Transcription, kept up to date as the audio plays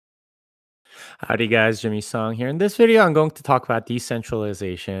Howdy guys, Jimmy Song here. In this video, I'm going to talk about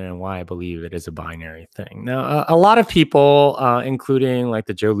decentralization and why I believe it is a binary thing. Now, a lot of people, including like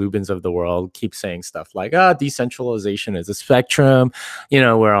the Joe Lubins of the world, keep saying stuff like, decentralization is a spectrum.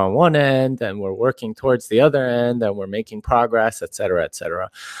 We're on one end and we're working towards the other end and we're making progress, et cetera, et cetera.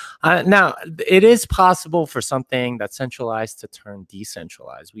 Now, it is possible for something that's centralized to turn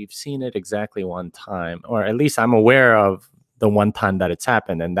decentralized. We've seen it exactly one time, or at least I'm aware of the one time that it's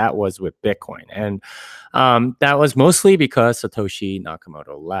happened, and that was with Bitcoin. And that was mostly because Satoshi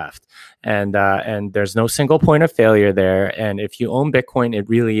Nakamoto left. And there's no single point of failure there. And if you own Bitcoin, it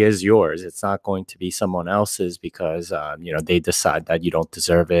really is yours. It's not going to be someone else's because they decide that you don't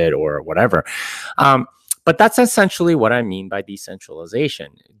deserve it or whatever. But that's essentially what I mean by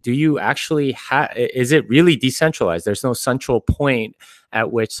decentralization. Do you actually is it really decentralized? There's no central point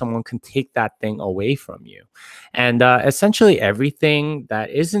at which someone can take that thing away from you. And essentially everything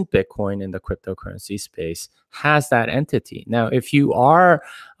that isn't Bitcoin in the cryptocurrency space has that entity. Now, if you are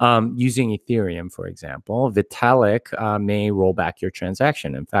using Ethereum, for example, Vitalik may roll back your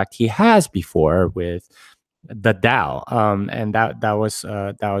transaction. In fact, he has before with the DAO, and that was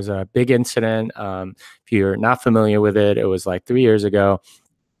a big incident. If you're not familiar with it, it was like 3 years ago.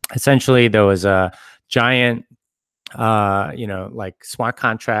 Essentially, there was a giant, like smart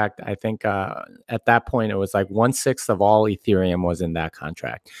contract. I think at that point it was like 1/6 of all Ethereum was in that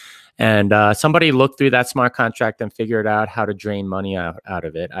contract, and somebody looked through that smart contract and figured out how to drain money out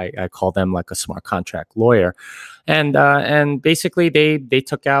of it. I call them like a smart contract lawyer, and basically they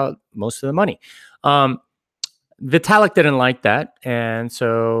took out most of the money. Vitalik didn't like that, and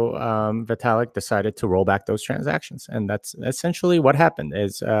so Vitalik decided to roll back those transactions, and that's essentially what happened.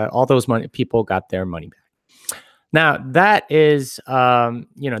 Is all those people got their money back. Now that is,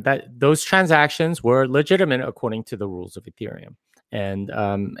 that those transactions were legitimate according to the rules of Ethereum, and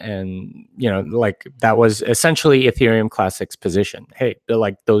like that was essentially Ethereum Classic's position. Hey,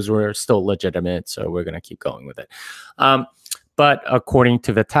 like those were still legitimate, so we're gonna keep going with it. But according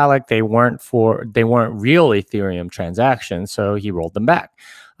to Vitalik, they weren't real Ethereum transactions, so he rolled them back.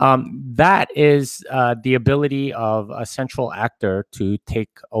 That is the ability of a central actor to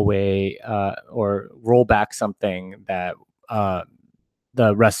take away or roll back something that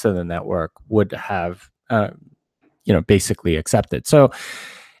the rest of the network would have, basically accepted. So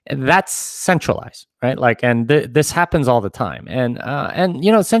that's centralized, right? Like, and this happens all the time. And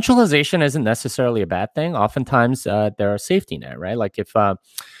centralization isn't necessarily a bad thing. Oftentimes, there are safety net, right? Like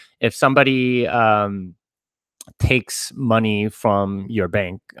if somebody takes money from your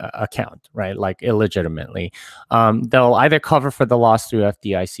bank account, right, like illegitimately, they'll either cover for the loss through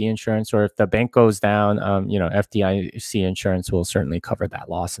FDIC insurance, or if the bank goes down, FDIC insurance will certainly cover that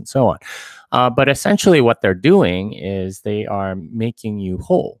loss and so on. But essentially what they're doing is they are making you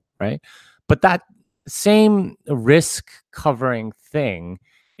whole, right? But that same risk covering thing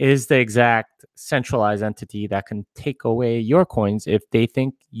is the exact centralized entity that can take away your coins if they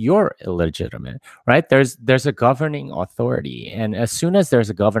think you're illegitimate, right? There's a governing authority, and as soon as there's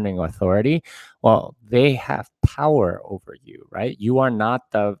a governing authority, well, they have power over you, right? You are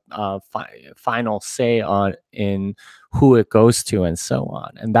not the final say on in who it goes to and so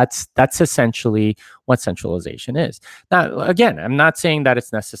on, and that's essentially what centralization is. Now, again, I'm not saying that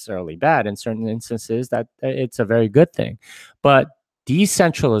it's necessarily bad. In certain instances, that it's a very good thing, but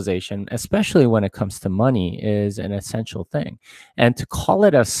decentralization, especially when it comes to money, is an essential thing. And to call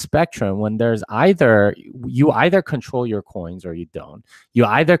it a spectrum when there's you either control your coins or you don't, you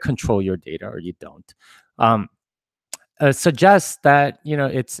either control your data or you don't, suggests that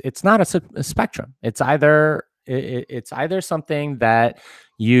it's not a spectrum. It's either something that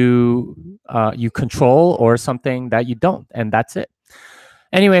you control or something that you don't, and that's it.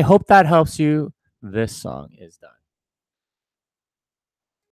 Anyway, hope that helps you. This song is done.